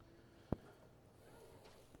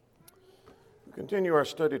Continue our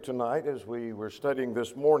study tonight as we were studying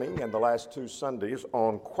this morning and the last two Sundays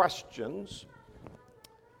on questions.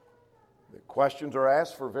 The questions are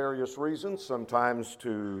asked for various reasons, sometimes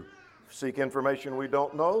to seek information we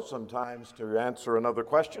don't know, sometimes to answer another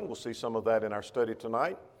question. We'll see some of that in our study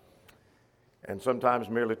tonight. And sometimes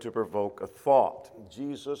merely to provoke a thought.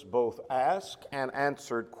 Jesus both asked and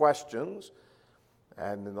answered questions.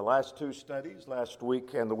 And in the last two studies, last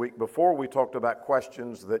week and the week before, we talked about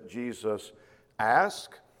questions that Jesus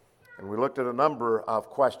asked. And we looked at a number of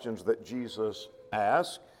questions that Jesus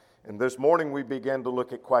asked. And this morning we began to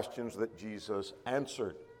look at questions that Jesus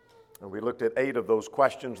answered. And we looked at 8 of those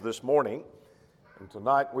questions this morning. And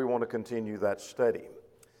tonight we want to continue that study.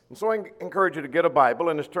 And so I encourage you to get a Bible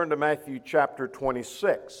and let's turn to Matthew chapter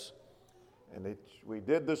 26. And we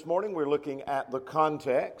did this morning, we're looking at the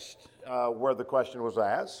context where the question was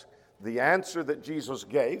asked, the answer that Jesus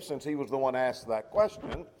gave since he was the one asked that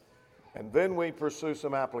question, and then we pursue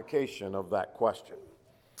some application of that question.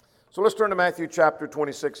 So let's turn to Matthew chapter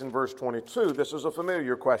 26 and verse 22. This is a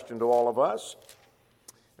familiar question to all of us.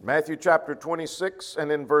 In Matthew chapter 26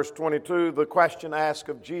 and in verse 22, the question asked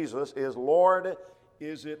of Jesus is, Lord,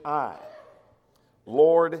 is it I?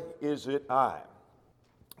 Lord, is it I?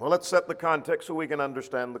 Well, let's set the context so we can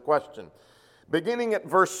understand the question. Beginning at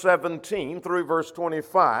verse 17 through verse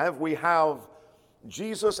 25, we have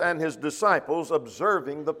Jesus and his disciples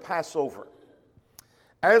observing the Passover.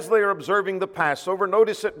 As they are observing the Passover,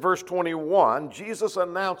 notice at verse 21, Jesus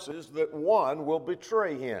announces that one will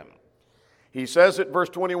betray him. He says at verse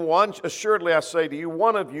 21, assuredly I say to you,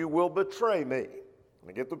 one of you will betray me.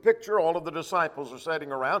 To get the picture, all of the disciples are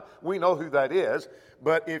sitting around. We know who that is,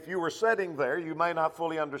 but if you were sitting there, you may not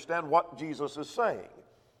fully understand what Jesus is saying.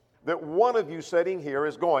 That one of you sitting here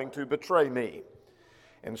is going to betray me.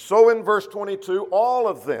 And so in verse 22, all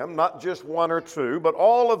of them, not just one or two, but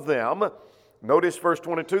all of them, notice verse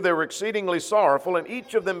 22, they were exceedingly sorrowful, and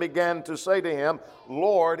each of them began to say to him,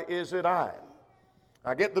 Lord, is it I?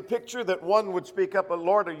 I get the picture that one would speak up,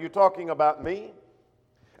 Lord, are you talking about me?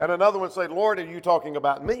 And another one say, Lord, are you talking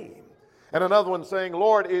about me? And another one saying,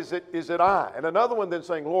 Lord, is it I? And another one then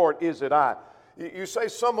saying, Lord, is it I? You say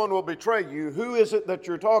someone will betray you. Who is it that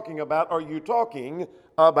you're talking about? Are you talking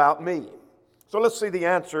about me? So let's see the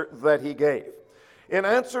answer that he gave. In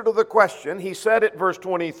answer to the question, he said at verse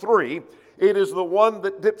 23, it is the one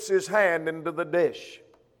that dips his hand into the dish.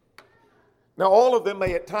 Now all of them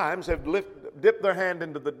may at times have dipped their hand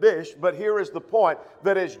into the dish, but here is the point,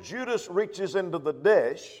 that as Judas reaches into the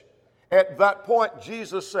dish, at that point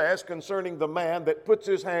Jesus says concerning the man that puts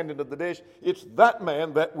his hand into the dish, it's that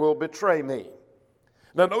man that will betray me.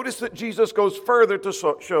 Now notice that Jesus goes further to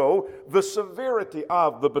show the severity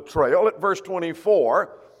of the betrayal. At verse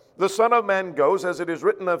 24, the Son of Man goes as it is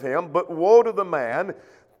written of him, but woe to the man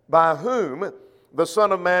by whom the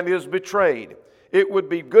Son of Man is betrayed. It would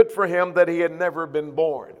be good for him that he had never been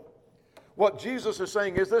born. What Jesus is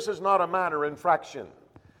saying is this is not a minor infraction.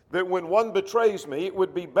 That when one betrays me, it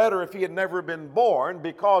would be better if he had never been born,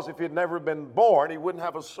 because if he had never been born, he wouldn't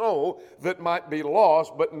have a soul that might be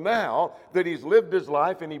lost. But now that he's lived his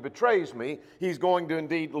life and he betrays me, he's going to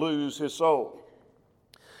indeed lose his soul.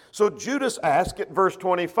 So Judas asked at verse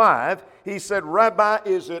 25, he said, Rabbi,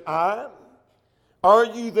 is it I? Are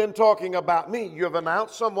you then talking about me? You have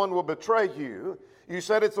announced someone will betray you. You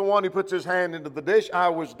said it's the one who puts his hand into the dish. I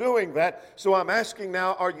was doing that. So I'm asking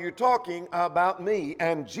now, are you talking about me?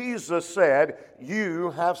 And Jesus said,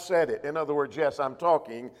 you have said it. In other words, yes, I'm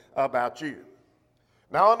talking about you.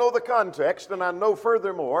 Now I know the context, and I know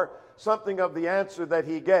furthermore something of the answer that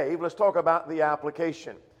he gave. Let's talk about the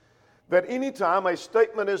application. That anytime a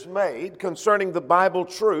statement is made concerning the Bible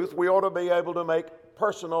truth, we ought to be able to make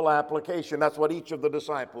personal application. That's what each of the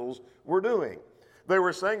disciples were doing. They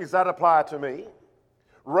were saying, does that apply to me?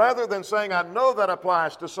 Rather than saying, I know that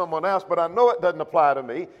applies to someone else, but I know it doesn't apply to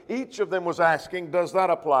me, each of them was asking, does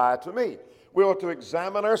that apply to me? We ought to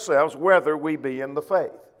examine ourselves whether we be in the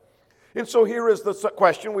faith. And so here is the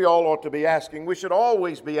question we all ought to be asking. We should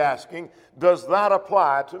always be asking, does that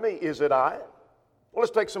apply to me? Is it I? Well,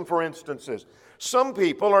 let's take some for instances. Some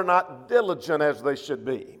people are not diligent as they should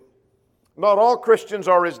be. Not all Christians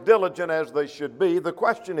are as diligent as they should be. The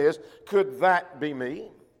question is, could that be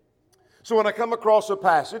me? So when I come across a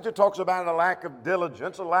passage, it talks about a lack of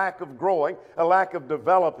diligence, a lack of growing, a lack of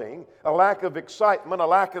developing, a lack of excitement, a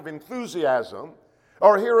lack of enthusiasm,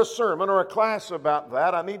 or hear a sermon or a class about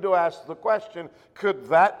that, I need to ask the question, could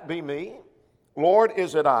that be me? Lord,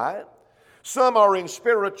 is it I? Some are in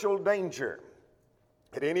spiritual danger.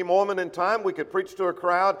 At any moment in time, we could preach to a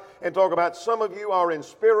crowd and talk about some of you are in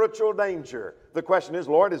spiritual danger. The question is,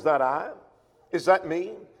 Lord, is that I? Is that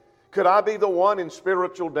me? Could I be the one in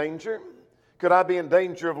spiritual danger? Could I be in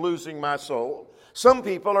danger of losing my soul? Some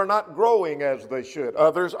people are not growing as they should.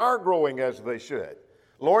 Others are growing as they should.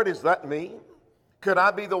 Lord, is that me? Could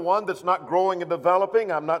I be the one that's not growing and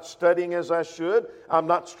developing? I'm not studying as I should. I'm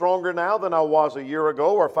not stronger now than I was a year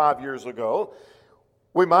ago or 5 years ago.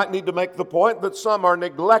 We might need to make the point that some are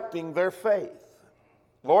neglecting their faith.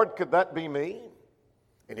 Lord, could that be me?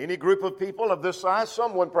 In any group of people of this size,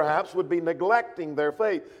 someone perhaps would be neglecting their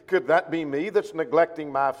faith. Could that be me that's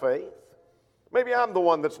neglecting my faith? Maybe I'm the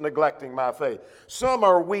one that's neglecting my faith. Some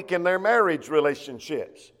are weak in their marriage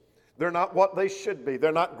relationships. They're not what they should be.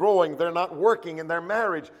 They're not growing. They're not working in their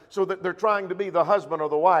marriage so that they're trying to be the husband or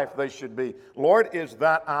the wife they should be. Lord, is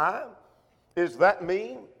that I? Is that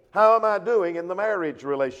me? How am I doing in the marriage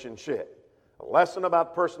relationship? A lesson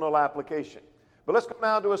about personal application. But let's go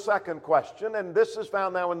now to a second question, and this is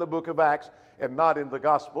found now in the book of Acts and not in the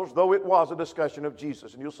Gospels, though it was a discussion of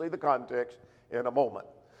Jesus, and you'll see the context in a moment.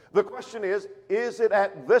 The question is it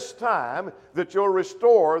at this time that you'll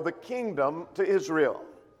restore the kingdom to Israel?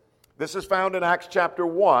 This is found in Acts chapter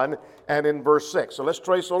 1 and in verse 6. So let's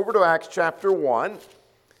trace over to Acts chapter 1,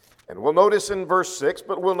 and we'll notice in verse 6,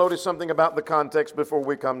 but we'll notice something about the context before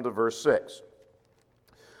we come to verse 6.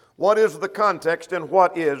 What is the context and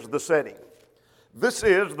what is the setting? This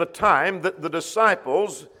is the time that the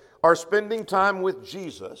disciples are spending time with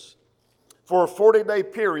Jesus for a 40-day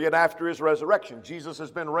period after his resurrection. Jesus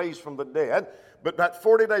has been raised from the dead, but that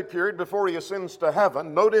 40-day period before he ascends to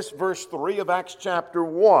heaven, notice verse 3 of Acts chapter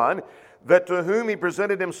 1, that to whom he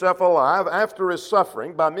presented himself alive after his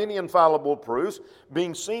suffering by many infallible proofs,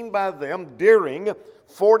 being seen by them during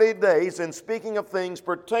 40 days and speaking of things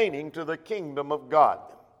pertaining to the kingdom of God.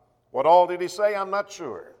 What all did he say? I'm not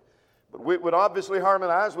sure. But we would obviously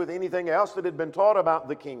harmonize with anything else that had been taught about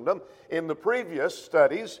the kingdom in the previous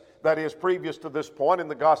studies, that is, previous to this point in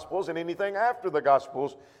the Gospels, and anything after the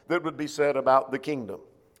Gospels that would be said about the kingdom.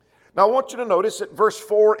 Now I want you to notice at verse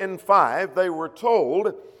 4 and 5, they were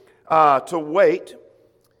told to wait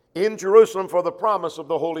in Jerusalem for the promise of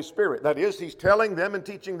the Holy Spirit. That is, he's telling them and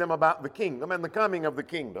teaching them about the kingdom and the coming of the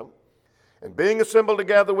kingdom. And being assembled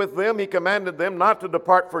together with them, he commanded them not to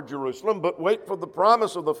depart for Jerusalem, but wait for the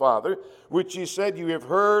promise of the Father, which he said, you have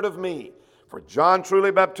heard of me. For John truly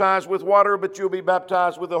baptized with water, but you'll be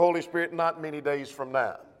baptized with the Holy Spirit not many days from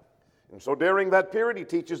now. And so during that period, he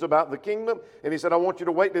teaches about the kingdom, and he said, I want you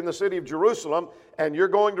to wait in the city of Jerusalem, and you're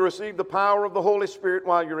going to receive the power of the Holy Spirit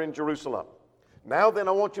while you're in Jerusalem. Now then,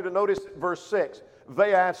 I want you to notice verse 6.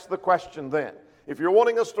 They asked the question then. If you're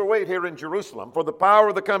wanting us to wait here in Jerusalem for the power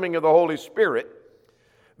of the coming of the Holy Spirit,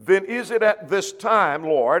 then is it at this time,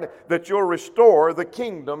 Lord, that you'll restore the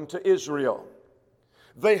kingdom to Israel?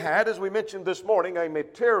 They had, as we mentioned this morning, a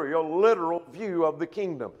material, literal view of the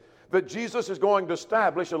kingdom. That Jesus is going to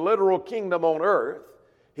establish a literal kingdom on earth.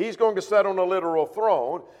 He's going to sit on a literal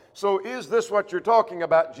throne. So is this what you're talking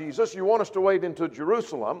about, Jesus? You want us to wait into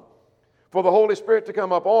Jerusalem for the Holy Spirit to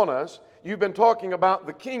come upon us. You've been talking about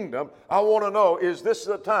the kingdom. I want to know, is this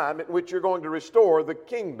the time at which you're going to restore the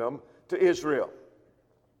kingdom to Israel?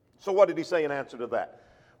 So what did he say in answer to that?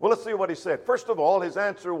 Well, let's see what he said. First of all, his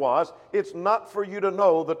answer was, it's not for you to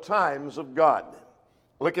know the times of God.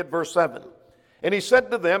 Look at verse 7. And he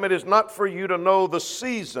said to them, it is not for you to know the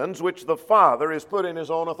seasons which the Father has put in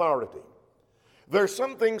his own authority. There's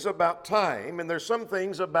some things about time and there's some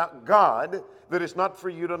things about God that is not for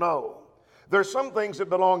you to know. There's some things that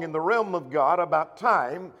belong in the realm of God about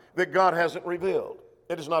time that God hasn't revealed.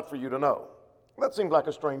 It is not for you to know. That seems like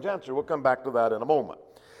a strange answer. We'll come back to that in a moment.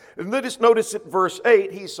 And then just notice at verse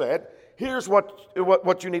 8, he said, here's what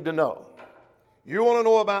you need to know. You want to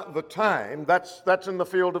know about the time, that's in the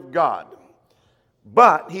field of God.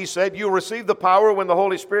 But, he said, you'll receive the power when the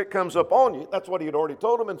Holy Spirit comes upon you. That's what he had already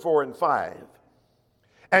told them in 4 and 5.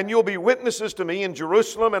 And you'll be witnesses to me in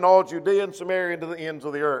Jerusalem and all Judea and Samaria and to the ends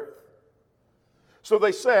of the earth. So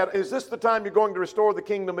they said, is this the time you're going to restore the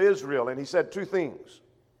kingdom of Israel? And he said 2 things.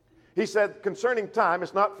 He said, concerning time,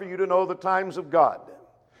 it's not for you to know the times of God.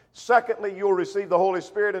 Secondly, you'll receive the Holy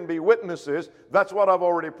Spirit and be witnesses. That's what I've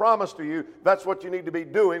already promised to you. That's what you need to be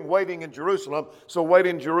doing, waiting in Jerusalem. So wait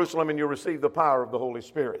in Jerusalem and you'll receive the power of the Holy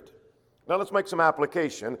Spirit. Now let's make some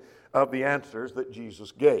application of the answers that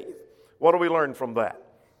Jesus gave. What do we learn from that?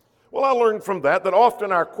 Well, I learned from that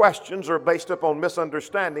often our questions are based upon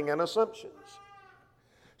misunderstanding and assumptions.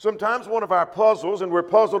 Sometimes one of our puzzles, and we're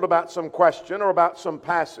puzzled about some question or about some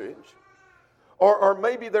passage, or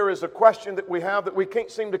maybe there is a question that we have that we can't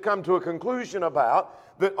seem to come to a conclusion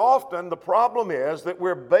about, that often the problem is that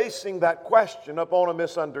we're basing that question upon a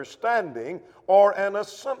misunderstanding or an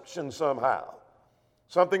assumption somehow.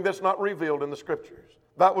 something that's not revealed in the Scriptures.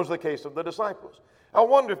 That was the case of the disciples. I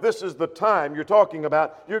wonder if this is the time you're talking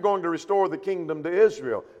about, you're going to restore the kingdom to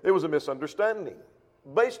Israel. It was a misunderstanding,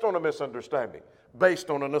 based on a misunderstanding, based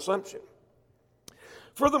on an assumption.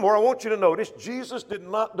 Furthermore, I want you to notice Jesus did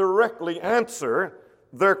not directly answer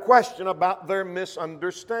their question about their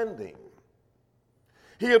misunderstanding.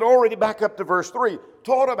 He had already, back up to verse 3,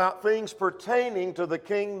 taught about things pertaining to the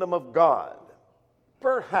kingdom of God.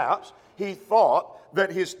 Perhaps he thought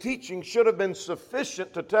that his teaching should have been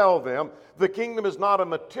sufficient to tell them the kingdom is not a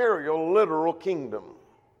material, literal kingdom.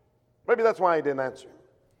 Maybe that's why he didn't answer.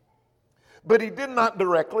 But he did not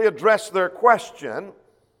directly address their question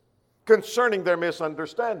concerning their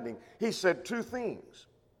misunderstanding. He said two things.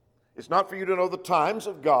 It's not for you to know the times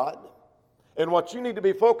of God, and what you need to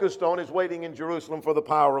be focused on is waiting in Jerusalem for the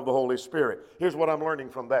power of the Holy Spirit. Here's what I'm learning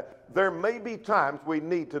from that. There may be times we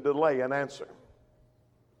need to delay an answer.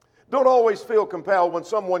 Don't always feel compelled when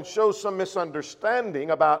someone shows some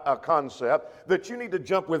misunderstanding about a concept that you need to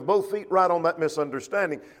jump with both feet right on that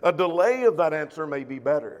misunderstanding. A delay of that answer may be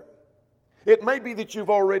better. It may be that you've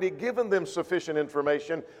already given them sufficient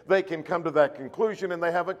information. They can come to that conclusion, and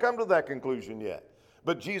they haven't come to that conclusion yet.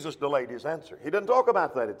 But Jesus delayed his answer. He doesn't talk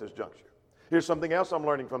about that at this juncture. Here's something else I'm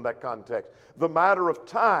learning from that context. The matter of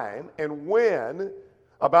time and when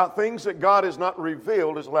about things that God has not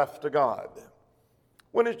revealed is left to God.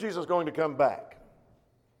 When is Jesus going to come back?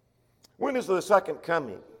 When is the second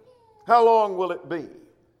coming? How long will it be?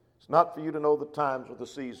 It's not for you to know the times or the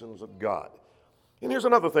seasons of God. And here's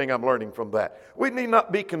another thing I'm learning from that. We need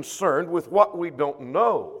not be concerned with what we don't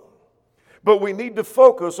know, but we need to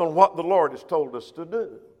focus on what the Lord has told us to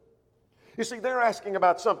do. You see, they're asking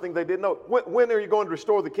about something they didn't know. When are you going to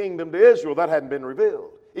restore the kingdom to Israel? That hadn't been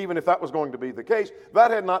revealed. Even if that was going to be the case,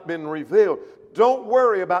 that had not been revealed. Don't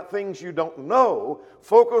worry about things you don't know.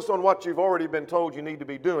 Focus on what you've already been told you need to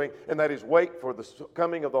be doing, and that is wait for the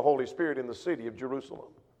coming of the Holy Spirit in the city of Jerusalem.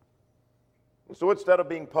 And so instead of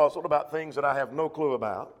being puzzled about things that I have no clue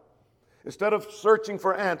about, instead of searching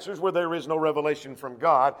for answers where there is no revelation from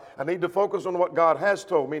God, I need to focus on what God has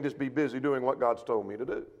told me and just be busy doing what God's told me to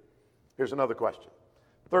do. Here's another question.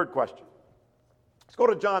 Third question. Let's go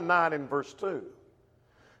to John 9 and verse 2.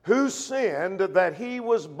 Who sinned that he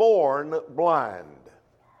was born blind?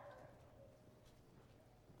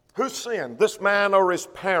 Who sinned, this man or his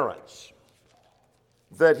parents,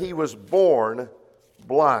 that he was born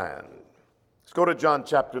blind? Let's go to John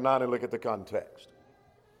chapter 9 and look at the context.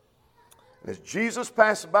 As Jesus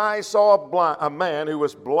passed by, he saw a man who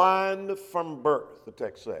was blind from birth, the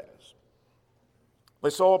text says. They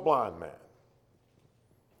saw a blind man.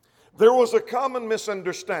 There was a common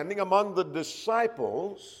misunderstanding among the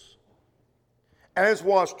disciples, as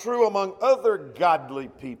was true among other godly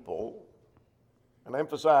people, and I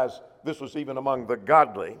emphasize this was even among the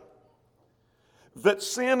godly, that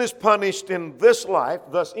sin is punished in this life,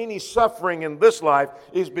 thus any suffering in this life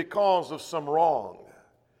is because of some wrong.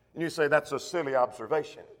 And you say, that's a silly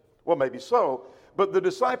observation. Well, maybe so, but the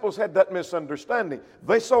disciples had that misunderstanding.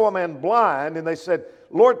 They saw a man blind, and they said,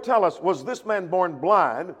 Lord, tell us, was this man born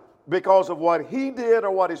blind because of what he did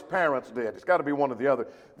or what his parents did? It's got to be one or the other.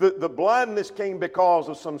 The blindness came because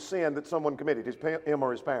of some sin that someone committed, him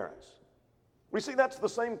or his parents. We see that's the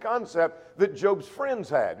same concept that Job's friends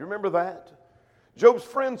had. You remember that? Job's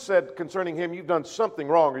friends said concerning him, you've done something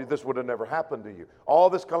wrong or this would have never happened to you. All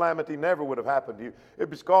this calamity never would have happened to you. It's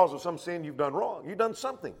because of some sin you've done wrong. You've done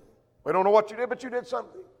something. We don't know what you did, but you did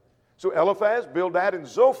something. So Eliphaz, Bildad, and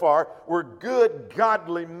Zophar were good,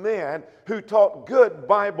 godly men who taught good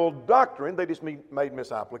Bible doctrine. They just made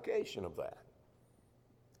misapplication of that.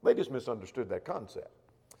 They just misunderstood that concept.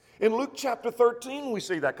 In Luke chapter 13, we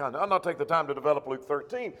see that concept. I'll not take the time to develop Luke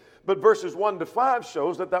 13, but verses 1 to 5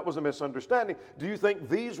 shows that that was a misunderstanding. Do you think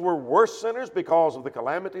these were worse sinners because of the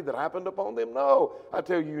calamity that happened upon them? No. I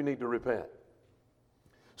tell you, you need to repent.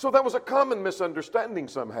 So that was a common misunderstanding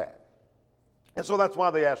some had. And so that's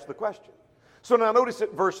why they asked the question. So now notice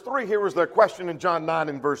at verse 3, here was their question in John 9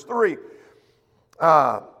 and verse 3,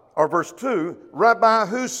 or verse 2, Rabbi,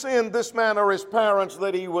 who sinned, this man or his parents,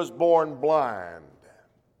 that he was born blind?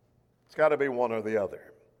 It's got to be one or the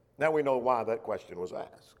other. Now we know why that question was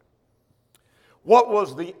asked. What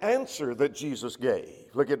was the answer that Jesus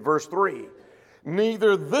gave? Look at verse 3.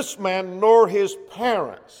 Neither this man nor his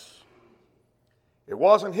parents. It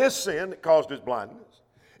wasn't his sin that caused his blindness.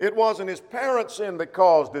 It wasn't his parents' sin that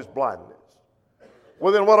caused his blindness.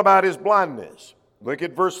 Well, then what about his blindness? Look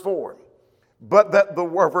at verse 4. But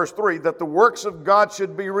verse 3, that the works of God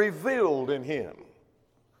should be revealed in him.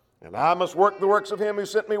 And I must work the works of him who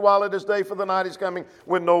sent me while it is day, for the night is coming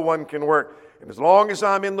when no one can work. And as long as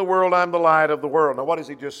I'm in the world, I'm the light of the world. Now, what has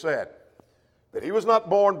he just said? That he was not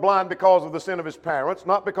born blind because of the sin of his parents,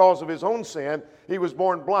 not because of his own sin. He was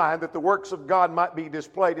born blind that the works of God might be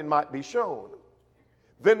displayed and might be shown.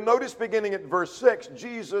 Then notice beginning at verse 6,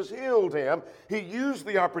 Jesus healed him. He used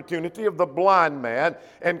the opportunity of the blind man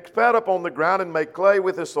and spat up on the ground and made clay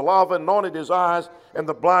with his saliva and anointed his eyes and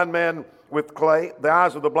the blind man with clay, the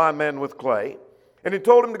eyes of the blind man with clay. And he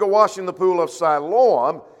told him to go wash in the pool of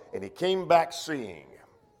Siloam, and he came back seeing.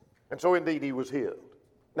 And so indeed he was healed.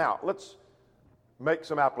 Now, let's make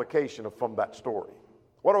some application from that story.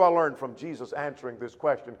 What do I learn from Jesus answering this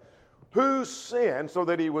question? Who sinned so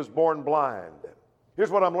that he was born blind?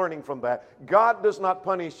 Here's what I'm learning from that. God does not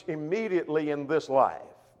punish immediately in this life.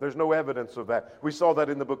 There's no evidence of that. We saw that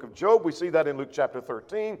in the book of Job. We see that in Luke chapter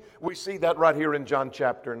 13. We see that right here in John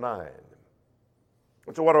chapter 9.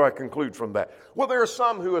 And so what do I conclude from that? Well, there are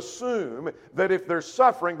some who assume that if they're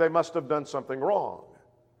suffering, they must have done something wrong.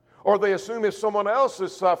 Or they assume if someone else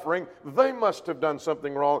is suffering, they must have done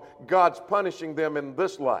something wrong. God's punishing them in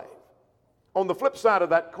this life. On the flip side of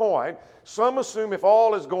that coin, some assume if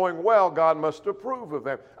all is going well, God must approve of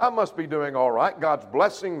them. I must be doing all right. God's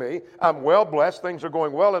blessing me. I'm well blessed. Things are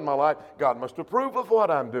going well in my life. God must approve of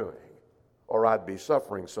what I'm doing, or I'd be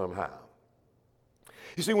suffering somehow.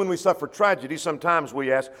 You see, when we suffer tragedy, sometimes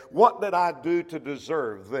we ask, what did I do to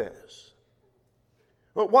deserve this?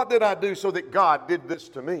 Well, what did I do so that God did this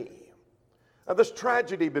to me? Now, this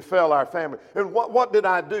tragedy befell our family. And what did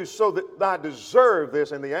I do so that I deserve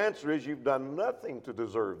this? And the answer is you've done nothing to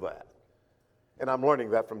deserve that. And I'm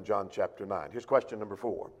learning that from John chapter 9. Here's question number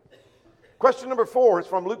 4. Question number 4 is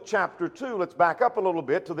from Luke chapter 2. Let's back up a little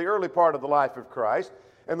bit to the early part of the life of Christ.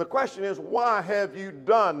 And the question is, why have you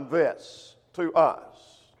done this to us?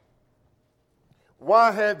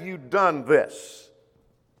 Why have you done this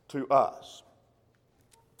to us?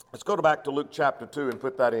 Let's go back to Luke chapter 2 and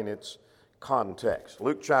put that in its context.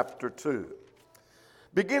 Luke chapter 2.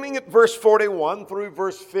 Beginning at verse 41 through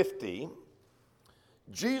verse 50,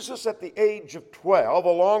 Jesus at the age of 12,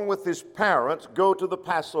 along with his parents, go to the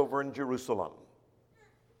Passover in Jerusalem.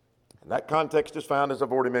 And that context is found, as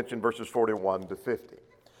I've already mentioned, verses 41 to 50.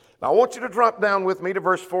 Now I want you to drop down with me to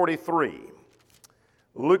verse 43.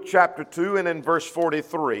 Luke chapter 2 and in verse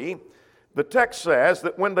 43, the text says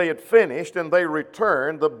that when they had finished and they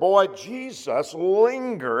returned, the boy Jesus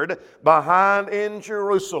lingered behind in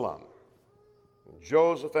Jerusalem.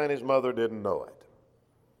 Joseph and his mother didn't know it.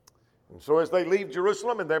 And so as they leave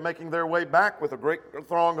Jerusalem and they're making their way back with a great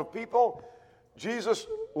throng of people, Jesus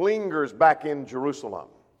lingers back in Jerusalem.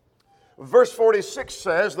 Verse 46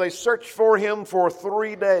 says they searched for him for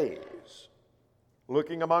 3 days,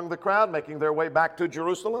 looking among the crowd, making their way back to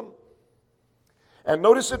Jerusalem. And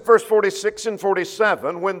notice at verse 46 and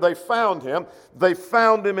 47, when they found him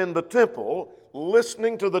in the temple,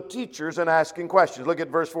 listening to the teachers and asking questions. Look at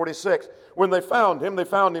verse 46. When they found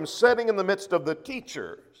him sitting in the midst of the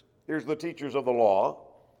teachers. Here's the teachers of the law.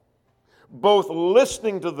 Both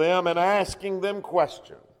listening to them and asking them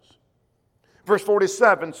questions. Verse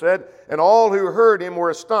 47 said, and all who heard him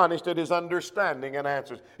were astonished at his understanding and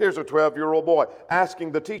answers. Here's a 12-year-old boy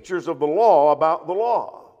asking the teachers of the law about the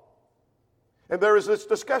law. And there is this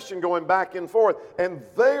discussion going back and forth, and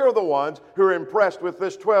they are the ones who are impressed with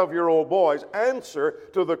this 12-year-old boy's answer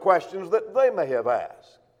to the questions that they may have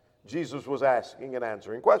asked. Jesus was asking and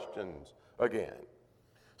answering questions again.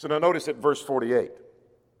 So now notice at verse 48.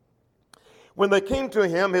 When they came to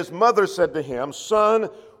him, his mother said to him, Son,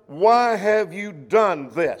 why have you done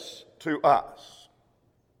this to us?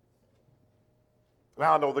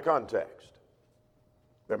 Now I know the context.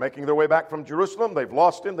 They're making their way back from Jerusalem. They've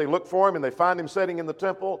lost him. They look for him, and they find him sitting in the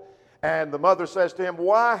temple. And the mother says to him,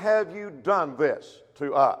 why have you done this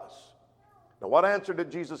to us? Now, what answer did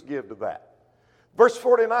Jesus give to that? Verse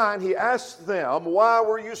 49, he asked them, why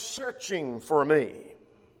were you searching for me?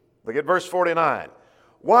 Look at verse 49.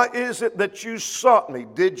 Why is it that you sought me?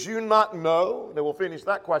 Did you not know? And we'll finish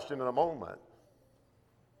that question in a moment.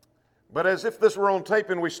 But as if this were on tape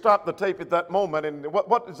and we stopped the tape at that moment, and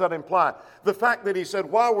what does that imply? The fact that he said,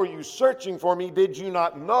 why were you searching for me? Did you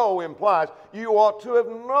not know? Implies you ought to have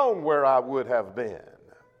known where I would have been.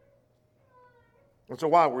 And so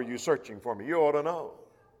why were you searching for me? You ought to know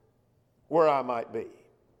where I might be.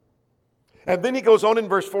 And then he goes on in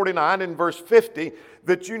verse 49 and verse 50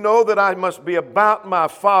 that you know that I must be about my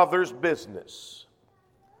Father's business.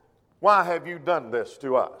 Why have you done this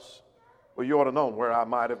to us? Well, you ought to know where I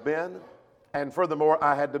might have been. And furthermore,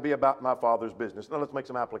 I had to be about my Father's business. Now let's make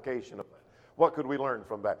some application of that. What could we learn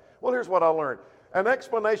from that? Well, here's what I learned. An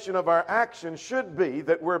explanation of our action should be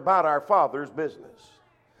that we're about our Father's business.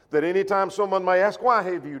 That anytime someone may ask, why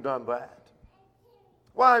have you done that?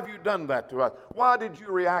 Why have you done that to us? Why did you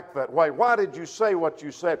react that way? Why did you say what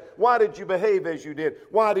you said? Why did you behave as you did?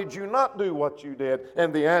 Why did you not do what you did?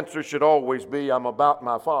 And the answer should always be, I'm about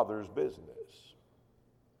my Father's business.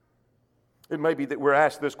 It may be that we're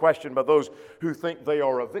asked this question by those who think they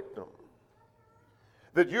are a victim.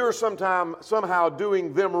 That you're somehow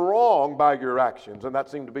doing them wrong by your actions. And that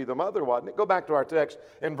seemed to be the mother, wasn't it? Go back to our text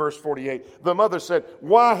in verse 48. The mother said,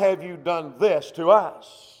 why have you done this to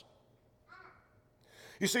us?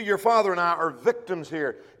 You see, your father and I are victims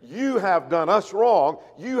here. You have done us wrong.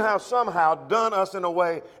 You have somehow done us in a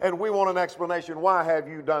way, and we want an explanation. Why have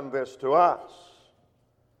you done this to us?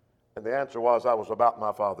 And the answer was, I was about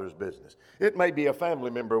my Father's business. It may be a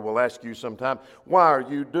family member will ask you sometime, why are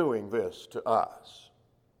you doing this to us?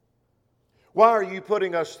 Why are you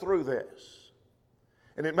putting us through this?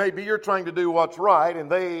 And it may be you're trying to do what's right, and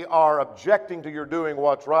they are objecting to your doing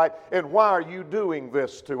what's right. And why are you doing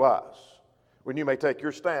this to us? When you may take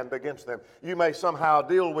your stand against them. You may somehow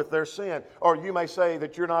deal with their sin. Or you may say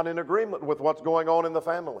that you're not in agreement with what's going on in the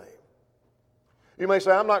family. You may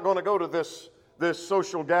say, I'm not going to go to this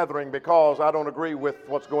social gathering because I don't agree with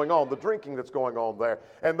what's going on, the drinking that's going on there.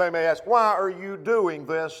 And they may ask, why are you doing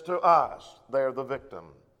this to us? They're the victim.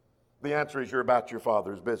 The answer is, you're about your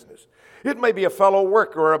Father's business. It may be a fellow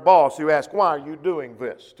worker or a boss who asks, why are you doing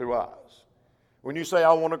this to us? When you say,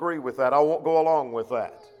 I won't agree with that, I won't go along with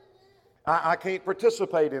that. I can't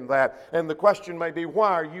participate in that. And the question may be,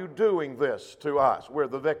 why are you doing this to us? We're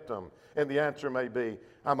the victim. And the answer may be,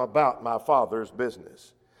 I'm about my Father's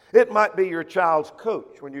business. It might be your child's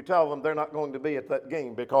coach when you tell them they're not going to be at that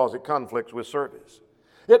game because it conflicts with service.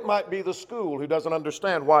 It might be the school who doesn't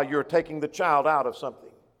understand why you're taking the child out of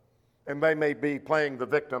something. And they may be playing the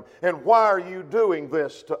victim. And why are you doing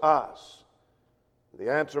this to us?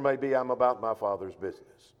 The answer may be, I'm about my Father's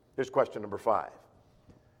business. Here's question number 5.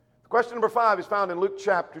 Question number 5 is found in Luke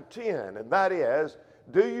chapter 10, and that is,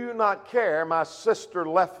 do you not care my sister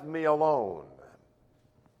left me alone?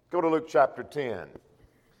 Go to Luke chapter 10,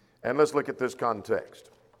 and let's look at this context.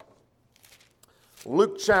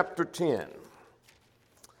 Luke chapter 10,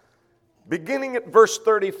 beginning at verse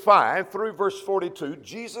 35 through verse 42,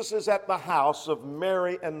 Jesus is at the house of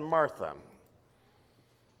Mary and Martha.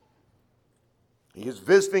 He is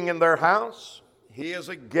visiting in their house. He is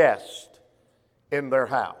a guest in their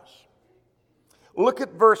house. Look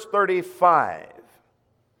at verse 35.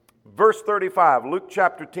 Verse 35, Luke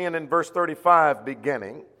chapter 10 and verse 35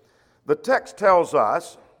 beginning. The text tells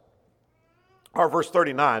us, or verse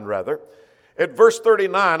 39 rather. At verse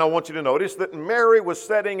 39, I want you to notice that Mary was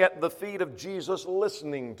sitting at the feet of Jesus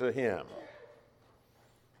listening to him.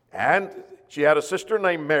 And she had a sister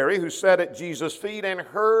named Mary who sat at Jesus' feet and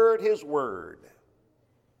heard his word.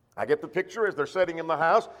 I get the picture as they're sitting in the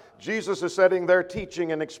house. Jesus is sitting there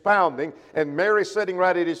teaching and expounding, and Mary's sitting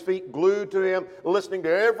right at his feet, glued to him, listening to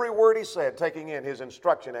every word he said, taking in his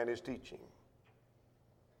instruction and his teaching.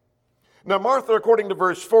 Now, Martha, according to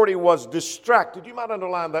verse 40, was distracted. You might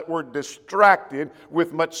underline that word distracted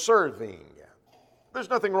with much serving. There's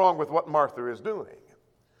nothing wrong with what Martha is doing.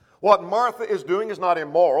 What Martha is doing is not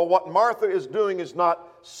immoral. What Martha is doing is not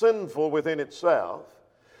sinful within itself.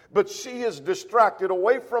 But she is distracted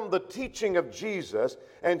away from the teaching of Jesus,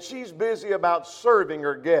 and she's busy about serving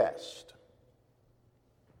her guest.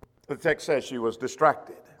 The text says she was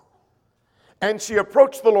distracted. And she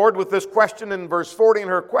approached the Lord with this question in verse 40,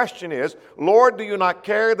 and her question is, Lord, do you not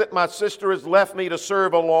care that my sister has left me to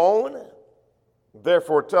serve alone?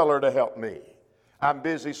 Therefore tell her to help me. I'm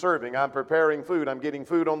busy serving. I'm preparing food. I'm getting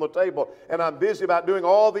food on the table. And I'm busy about doing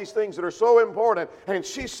all these things that are so important. And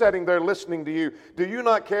she's sitting there listening to you. Do you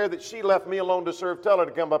not care that she left me alone to serve? Tell her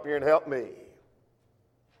to come up here and help me.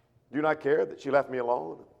 Do you not care that she left me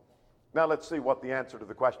alone? Now let's see what the answer to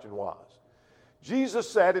the question was. Jesus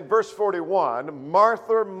said in verse 41,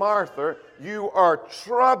 Martha, Martha, you are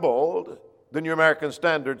troubled, the New American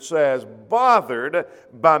Standard says, bothered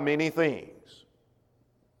by many things.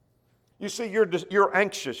 You see, you're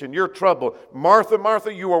anxious and you're troubled. Martha,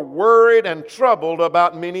 Martha, you are worried and troubled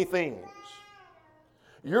about many things.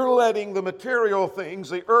 You're letting the material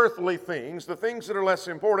things, the earthly things, the things that are less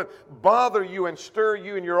important, bother you and stir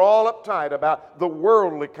you, and you're all uptight about the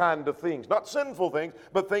worldly kind of things. Not sinful things,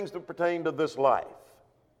 but things that pertain to this life.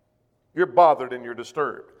 You're bothered and you're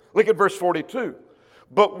disturbed. Look at verse 42.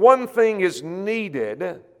 But one thing is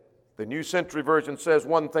needed. The New Century Version says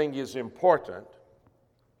one thing is important.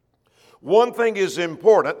 One thing is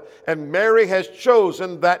important, and Mary has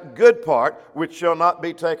chosen that good part which shall not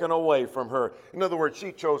be taken away from her. In other words,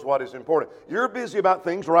 she chose what is important. You're busy about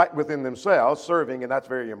things right within themselves, serving, and that's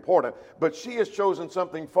very important. But she has chosen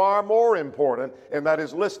something far more important, and that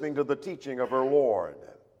is listening to the teaching of her Lord.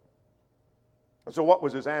 And so what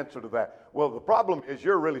was his answer to that? Well, the problem is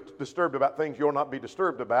you're really disturbed about things you'll not be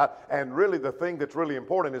disturbed about, and really the thing that's really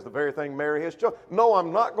important is the very thing Mary has chosen. No,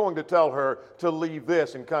 I'm not going to tell her to leave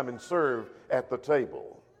this and come and serve at the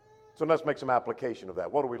table. So let's make some application of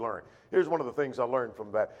that. What do we learn? Here's one of the things I learned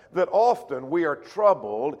from that. That often we are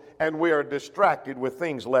troubled and we are distracted with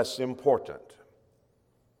things less important.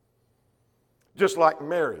 Just like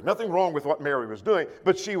Mary. Nothing wrong with what Mary was doing,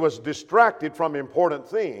 but she was distracted from important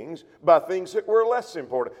things by things that were less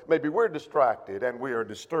important. Maybe we're distracted and we are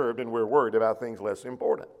disturbed and we're worried about things less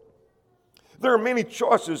important. There are many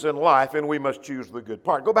choices in life and we must choose the good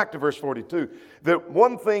part. Go back to verse 42. That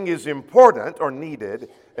one thing is important or needed,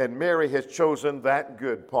 and Mary has chosen that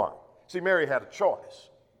good part. See, Mary had a choice.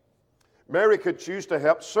 Mary could choose to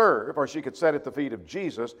help serve, or she could sit at the feet of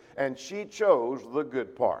Jesus, and she chose the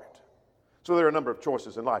good part. So there are a number of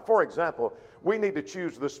choices in life. For example, we need to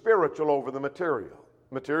choose the spiritual over the material.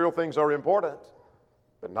 Material things are important,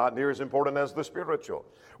 but not near as important as the spiritual.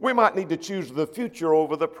 We might need to choose the future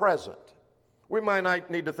over the present. We might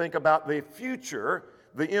need to think about the future,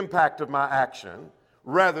 the impact of my action,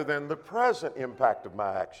 rather than the present impact of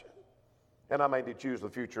my action. And I might need to choose the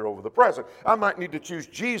future over the present. I might need to choose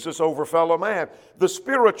Jesus over fellow man, the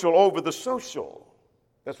spiritual over the social.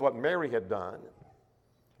 That's what Mary had done.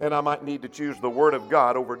 And I might need to choose the Word of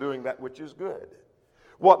God over doing that which is good.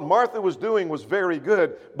 What Martha was doing was very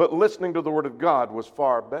good, but listening to the Word of God was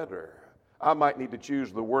far better. I might need to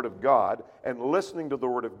choose the Word of God and listening to the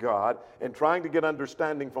Word of God and trying to get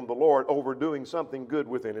understanding from the Lord over doing something good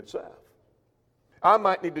within itself. I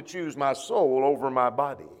might need to choose my soul over my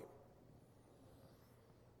body.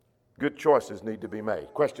 Good choices need to be made.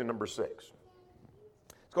 Question number 6.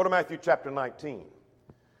 Let's go to Matthew chapter 19.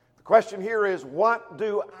 The question here is, what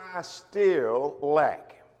do I still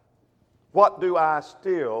lack? What do I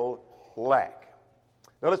still lack?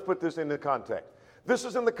 Now let's put this into context. This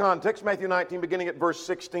is in the context, Matthew 19, beginning at verse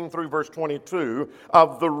 16 through verse 22,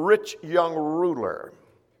 of the rich young ruler.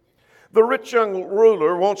 The rich young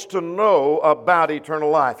ruler wants to know about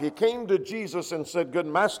eternal life. He came to Jesus and said, "Good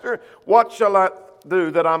master, what shall I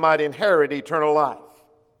do that I might inherit eternal life?"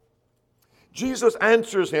 Jesus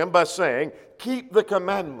answers him by saying, "Keep the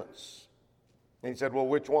commandments." And he said, "Well,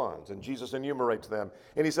 which ones?" And Jesus enumerates them.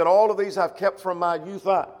 And he said, "All of these I've kept from my youth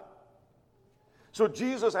up." So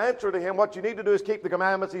Jesus answered to him, "What you need to do is keep the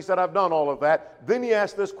commandments." He said, "I've done all of that." Then he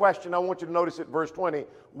asked this question. I want you to notice it, verse 20.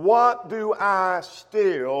 What do I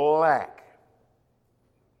still lack?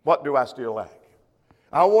 What do I still lack?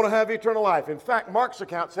 I want to have eternal life. In fact, Mark's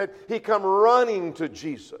account said he come running to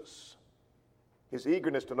Jesus. His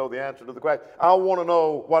eagerness to know the answer to the question. I want to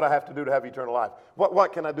know what I have to do to have eternal life.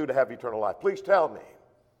 What can I do to have eternal life? Please tell me.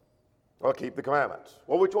 Well, keep the commandments.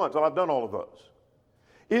 Well, which ones? Well, I've done all of those.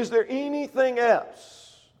 Is there anything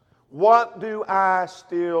else? What do I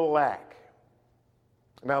still lack?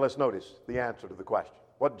 Now let's notice the answer to the question.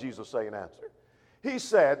 What did Jesus say in answer? He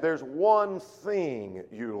said, there's one thing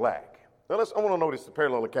you lack. Now I want to notice the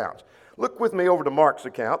parallel accounts. Look with me over to Mark's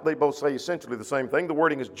account. They both say essentially the same thing. The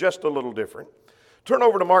wording is just a little different. Turn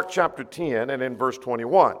over to Mark chapter 10 and in verse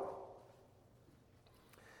 21.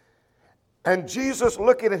 And Jesus,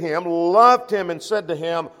 looking at him, loved him and said to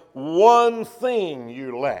him, "One thing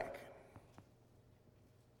you lack."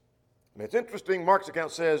 And it's interesting, Mark's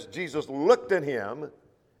account says Jesus looked at him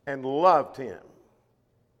and loved him.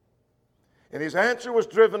 And his answer was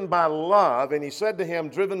driven by love, and he said to him,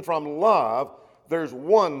 driven from love, there's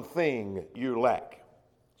one thing you lack.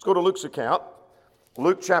 Let's go to Luke's account,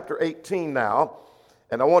 Luke chapter 18 now,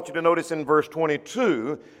 and I want you to notice in verse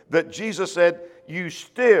 22 that Jesus said, you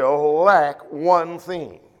still lack one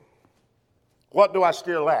thing. What do I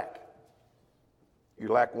still lack? You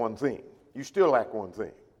lack one thing. You still lack one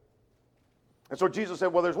thing. And so Jesus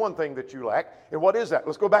said, well, there's one thing that you lack. And what is that?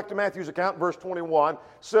 Let's go back to Matthew's account, verse 21.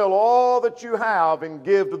 Sell all that you have and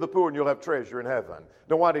give to the poor, and you'll have treasure in heaven.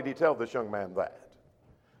 Now, why did he tell this young man that?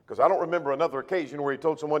 Because I don't remember another occasion where he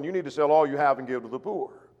told someone, you need to sell all you have and give to the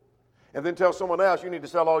poor. And then tell someone else, you need to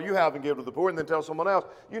sell all you have and give to the poor. And then tell someone else,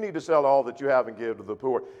 you need to sell all that you have and give to the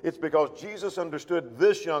poor. It's because Jesus understood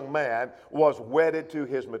this young man was wedded to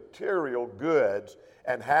his material goods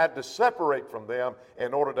and had to separate from them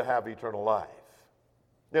in order to have eternal life.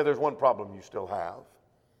 Now, there's one problem you still have.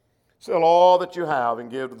 Sell all that you have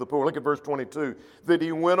and give to the poor. Look at verse 22. That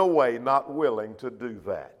he went away not willing to do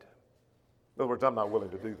that. In other words, I'm not willing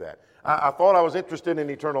to do that. I thought I was interested in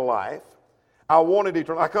eternal life. I wanted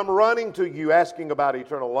eternal. I come running to you asking about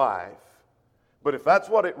eternal life. But if that's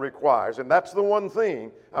what it requires, and that's the one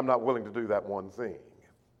thing, I'm not willing to do that one thing.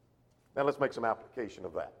 Now let's make some application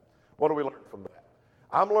of that. What do we learn from that?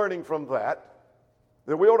 I'm learning from that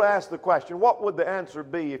we ought to ask the question, what would the answer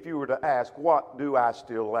be if you were to ask, what do I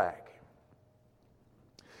still lack?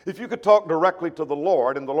 If you could talk directly to the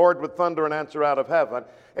Lord, and the Lord would thunder an answer out of heaven,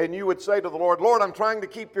 and you would say to the Lord, Lord, I'm trying to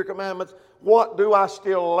keep your commandments. What do I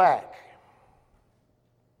still lack?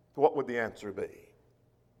 What would the answer be?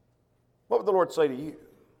 What would the Lord say to you?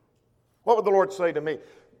 What would the Lord say to me?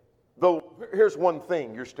 Though, here's one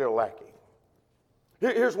thing you're still lacking.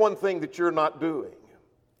 Here's one thing that you're not doing.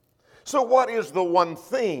 So what is the one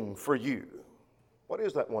thing for you? What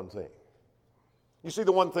is that one thing? You see,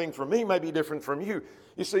 the one thing for me may be different from you.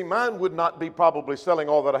 You see, mine would not be probably selling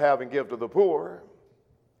all that I have and give to the poor,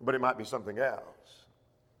 but it might be something else.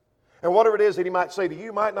 And whatever it is that he might say to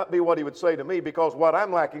you might not be what he would say to me, because what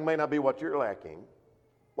I'm lacking may not be what you're lacking.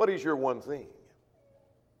 What is your one thing?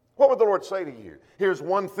 What would the Lord say to you? Here's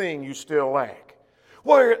one thing you still lack.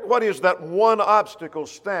 What is that one obstacle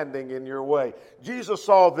standing in your way? Jesus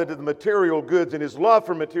saw that the material goods and his love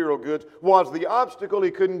for material goods was the obstacle he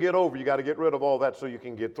couldn't get over. You got to get rid of all that so you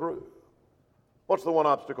can get through. What's the one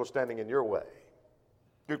obstacle standing in your way?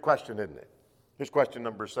 Good question, isn't it? Here's question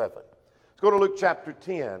number 7. Let's go to Luke chapter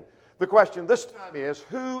 10. The question this time is,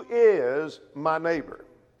 who is my neighbor?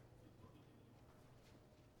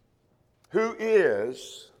 Who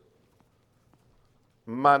is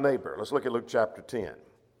my neighbor? Let's look at Luke chapter 10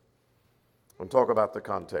 and talk about the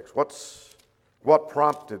context. What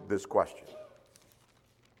prompted this question?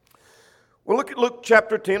 Well, look at Luke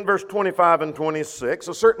chapter 10, verse 25 and 26.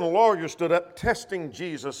 A certain lawyer stood up, testing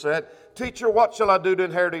Jesus, said, Teacher, what shall I do to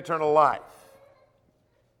inherit eternal life?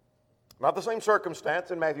 Not the same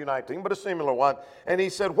circumstance in Matthew 19, but a similar one. And he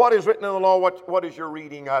said, What is written in the law? What is your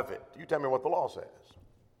reading of it? You tell me what the law says.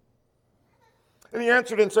 And he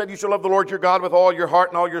answered and said, You shall love the Lord your God with all your heart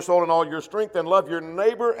and all your soul and all your strength, and love your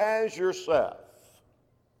neighbor as yourself.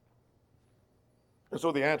 And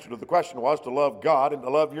so the answer to the question was to love God and to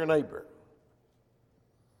love your neighbor.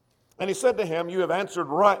 And he said to him, You have answered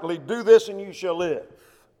rightly. Do this and you shall live.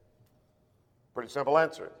 Pretty simple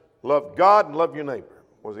answer. Love God and love your neighbor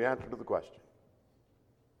was the answer to the question.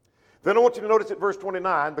 Then I want you to notice at verse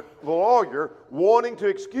 29, the lawyer, wanting to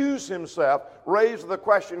excuse himself, raised the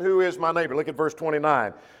question, Who is my neighbor? Look at verse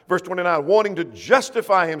 29. Verse 29, wanting to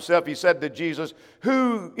justify himself, he said to Jesus,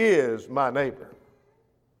 Who is my neighbor?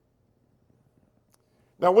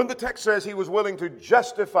 Now, when the text says he was willing to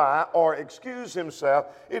justify or excuse himself,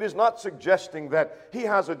 it is not suggesting that he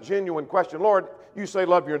has a genuine question. Lord, you say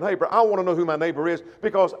love your neighbor. I want to know who my neighbor is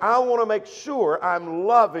because I want to make sure I'm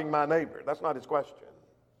loving my neighbor. That's not his question.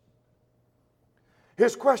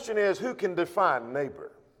 His question is, who can define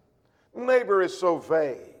neighbor? Neighbor is so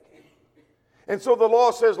vague. And so the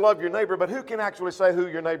law says love your neighbor, but who can actually say who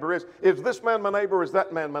your neighbor is? Is this man my neighbor, or is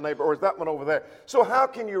that man my neighbor, or is that one over there? So how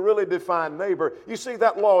can you really define neighbor? You see,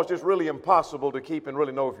 that law is just really impossible to keep and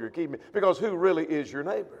really know if you're keeping it, because who really is your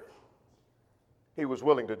neighbor? He was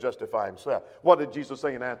willing to justify himself. What did Jesus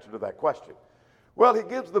say in answer to that question? Well, he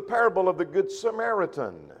gives the parable of the Good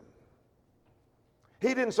Samaritan.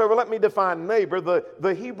 He didn't say, well, let me define neighbor.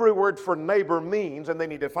 The Hebrew word for neighbor means, and then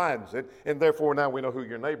he defines it, and therefore now we know who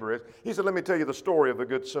your neighbor is. He said, let me tell you the story of the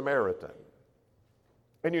Good Samaritan.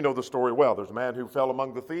 And you know the story well. There's a man who fell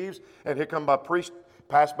among the thieves, and here come a priest,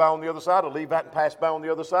 passed by on the other side, a Levite passed by on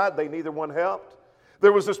the other side. They neither one helped.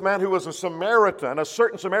 There was this man who was a Samaritan. A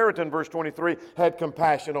certain Samaritan, verse 23, had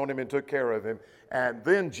compassion on him and took care of him. And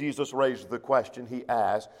then Jesus raised the question. He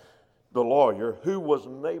asked the lawyer, who was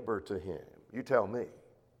neighbor to him? You tell me.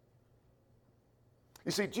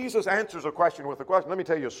 You see, Jesus answers a question with a question. Let me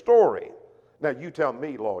tell you a story. Now, you tell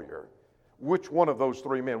me, lawyer, which one of those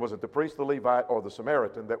three men, was it the priest, the Levite, or the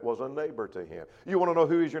Samaritan that was a neighbor to him? You want to know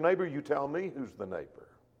who is your neighbor? You tell me who's the neighbor.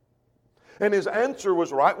 And his answer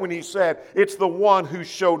was right when he said, it's the one who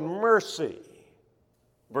showed mercy.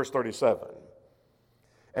 Verse 37.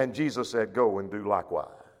 And Jesus said, go and do likewise.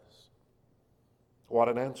 What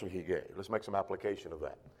an answer he gave. Let's make some application of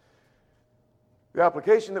that. The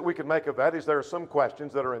application that we can make of that is there are some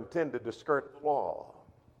questions that are intended to skirt the law.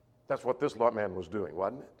 That's what this man was doing,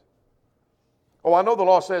 wasn't it? Oh, I know the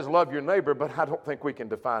law says love your neighbor, but I don't think we can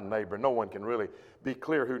define neighbor. No one can really be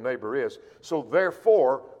clear who neighbor is. So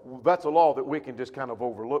therefore, that's a law that we can just kind of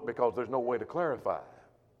overlook because there's no way to clarify.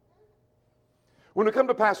 When we come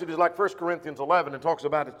to passages like 1 Corinthians 11 and talks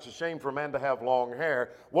about it's a shame for a man to have long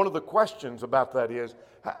hair, one of the questions about that is,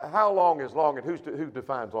 how long is long and who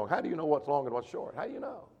defines long? How do you know what's long and what's short? How do you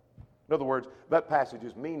know? In other words, that passage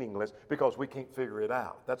is meaningless because we can't figure it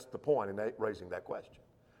out. That's the point in raising that question.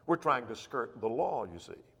 We're trying to skirt the law, you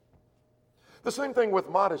see. The same thing with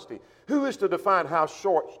modesty. Who is to define how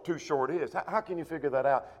short too short is? How can you figure that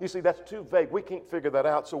out? You see, that's too vague. We can't figure that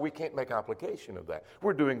out, so we can't make application of that.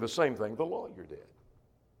 We're doing the same thing the lawyer did.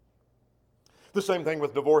 The same thing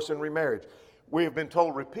with divorce and remarriage. We have been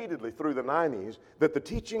told repeatedly through the 90s that the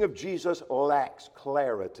teaching of Jesus lacks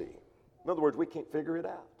clarity. In other words, we can't figure it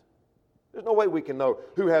out. There's no way we can know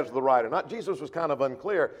who has the right or not. Jesus was kind of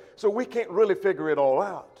unclear, so we can't really figure it all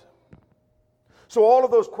out. So all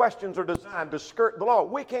of those questions are designed to skirt the law.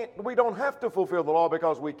 We don't have to fulfill the law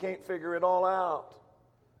because we can't figure it all out.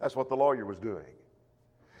 That's what the lawyer was doing.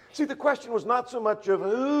 See, the question was not so much of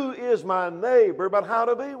who is my neighbor, but how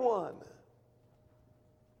to be one.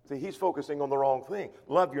 See, he's focusing on the wrong thing.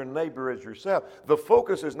 Love your neighbor as yourself. The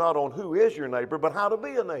focus is not on who is your neighbor, but how to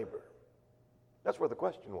be a neighbor. That's where the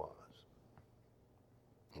question was.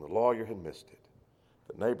 And the lawyer had missed it.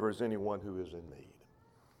 The neighbor is anyone who is in need.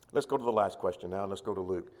 Let's go to the last question now, and let's go to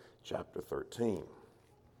Luke chapter 13.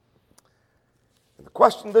 And the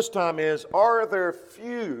question this time is, are there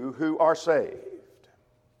few who are saved?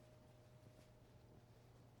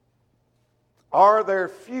 Are there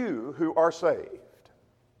few who are saved?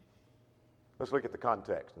 Let's look at the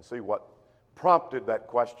context and see what prompted that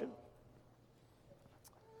question.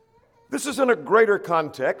 This is in a greater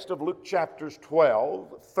context of Luke chapters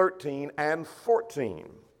 12, 13, and 14.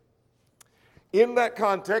 In that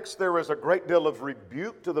context, there is a great deal of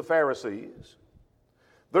rebuke to the Pharisees.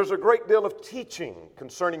 There's a great deal of teaching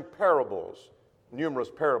concerning parables, numerous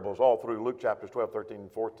parables all through Luke chapters 12, 13,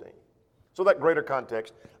 and 14. So that greater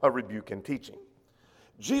context of rebuke and teaching.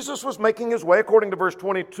 Jesus was making his way, according to verse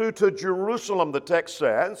 22, to Jerusalem, the text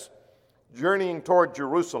says, journeying toward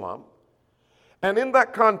Jerusalem. And in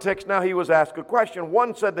that context, now he was asked a question.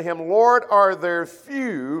 One said to him, Lord, are there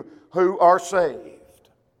few who are saved?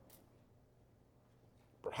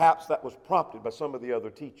 Perhaps that was prompted by some of the other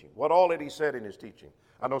teaching. What all had he said in his teaching?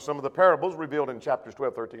 I know some of the parables revealed in chapters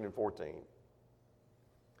 12, 13, and 14.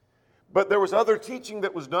 But there was other teaching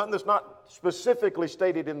that was done that's not specifically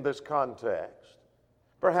stated in this context.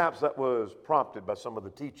 Perhaps that was prompted by some of the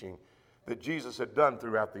teaching that Jesus had done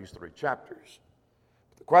throughout these 3 chapters.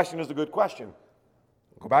 The question is a good question.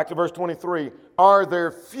 Go back to verse 23. Are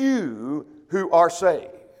there few who are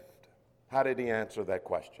saved? How did he answer that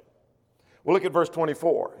question? Well, look at verse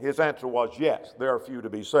 24. His answer was, yes, there are few to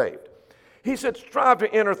be saved. He said, strive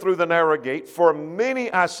to enter through the narrow gate, for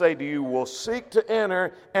many, I say to you, will seek to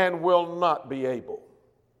enter and will not be able.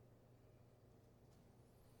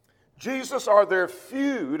 Jesus, are there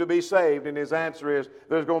few to be saved? And his answer is,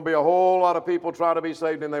 there's going to be a whole lot of people try to be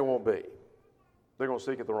saved and they won't be. They're going to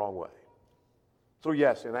seek it the wrong way. So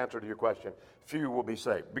yes, in answer to your question, few will be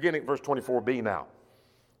saved. Beginning at verse 24b now,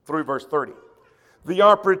 through verse 30. The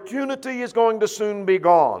opportunity is going to soon be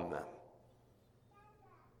gone.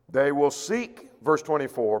 They will seek, verse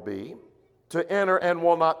 24b, to enter and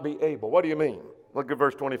will not be able. What do you mean? Look at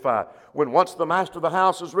verse 25. When once the master of the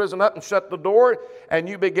house has risen up and shut the door, and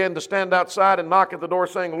you begin to stand outside and knock at the door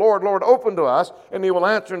saying, Lord, Lord, open to us. And he will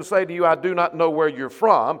answer and say to you, I do not know where you're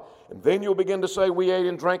from. And then you'll begin to say, we ate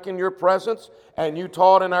and drank in your presence, and you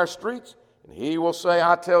taught in our streets. And he will say,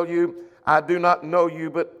 I tell you, I do not know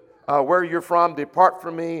you, but where you're from, depart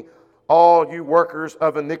from me, all you workers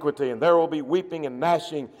of iniquity. And there will be weeping and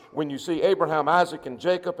gnashing when you see Abraham, Isaac, and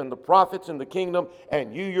Jacob, and the prophets in the kingdom,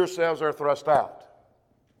 and you yourselves are thrust out.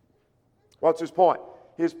 What's his point?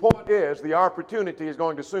 His point is the opportunity is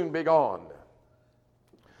going to soon be gone.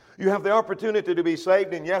 You have the opportunity to be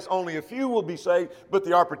saved, and yes, only a few will be saved, but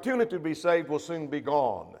the opportunity to be saved will soon be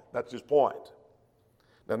gone. That's his point.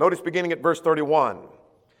 Now notice beginning at verse 31.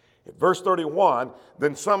 At verse 31,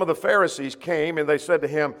 then some of the Pharisees came and they said to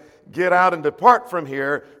him, get out and depart from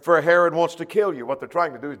here, for Herod wants to kill you. What they're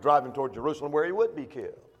trying to do is drive him toward Jerusalem where he would be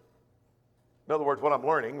killed. In other words, what I'm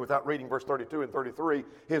learning, without reading verse 32 and 33,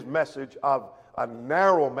 his message of a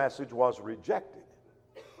narrow message was rejected.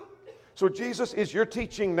 So Jesus, is your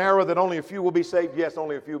teaching narrow that only a few will be saved? Yes,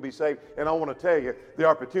 only a few will be saved. And I want to tell you, the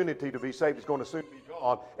opportunity to be saved is going to soon be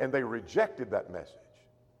gone, and they rejected that message.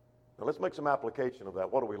 Now let's make some application of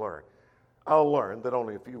that. What do we learn? I'll learn that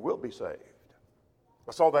only a few will be saved.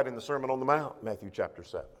 I saw that in the Sermon on the Mount, Matthew chapter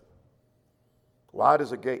 7. Wide is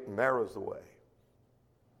the gate and narrow is the way.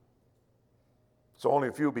 So only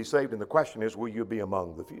a few will be saved, and the question is, will you be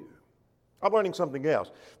among the few? I'm learning something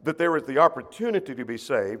else, that there is the opportunity to be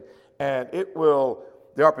saved, And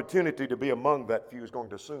the opportunity to be among that few is going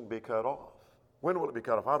to soon be cut off. When will it be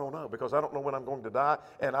cut off? I don't know, because I don't know when I'm going to die,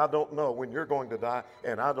 and I don't know when you're going to die,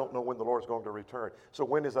 and I don't know when the Lord's going to return. So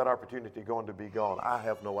when is that opportunity going to be gone? I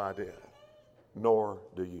have no idea, nor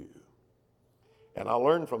do you. And I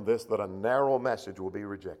learned from this that a narrow message will be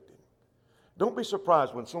rejected. Don't be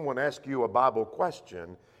surprised when someone asks you a Bible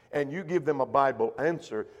question and you give them a Bible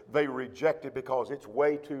answer, they reject it because it's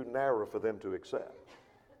way too narrow for them to accept.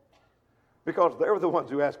 Because they're the ones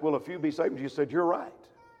who ask, will a few be saved? And you said, you're right.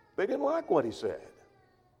 They didn't like what he said.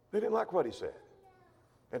 They didn't like what he said.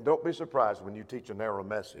 And don't be surprised when you teach a narrow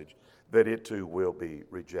message that it too will be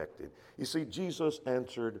rejected. You see, Jesus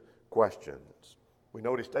answered questions. We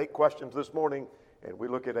noticed 8 questions this morning, and we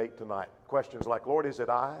look at 8 tonight. Questions like, Lord, is it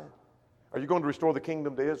I? Are you going to restore the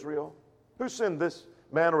kingdom to Israel? Who sinned this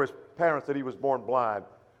man or his parents that he was born blind?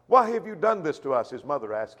 Why have you done this to us? His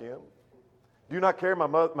mother asked him. Do you not care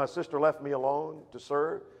my sister left me alone to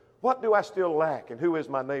serve? What do I still lack, and who is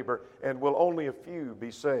my neighbor, and will only a few be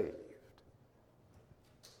saved?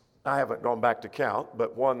 I haven't gone back to count,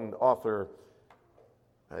 but one author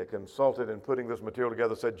I consulted in putting this material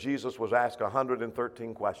together said Jesus was asked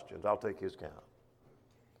 113 questions. I'll take his count.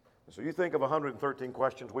 So you think of 113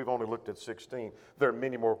 questions, we've only looked at 16. There are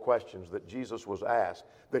many more questions that Jesus was asked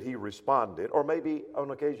that he responded, or maybe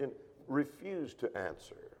on occasion refused to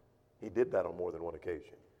answer. He did that on more than one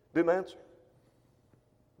occasion. Didn't answer.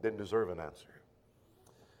 Didn't deserve an answer.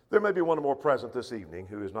 There may be one more present this evening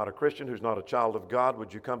who is not a Christian, who's not a child of God.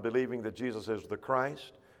 Would you come believing that Jesus is the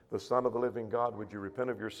Christ, the Son of the living God? Would you repent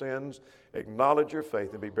of your sins, acknowledge your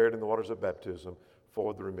faith, and be buried in the waters of baptism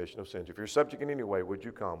for the remission of sins? If you're subject in any way, would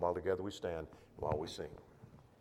you come while together we stand, while we sing?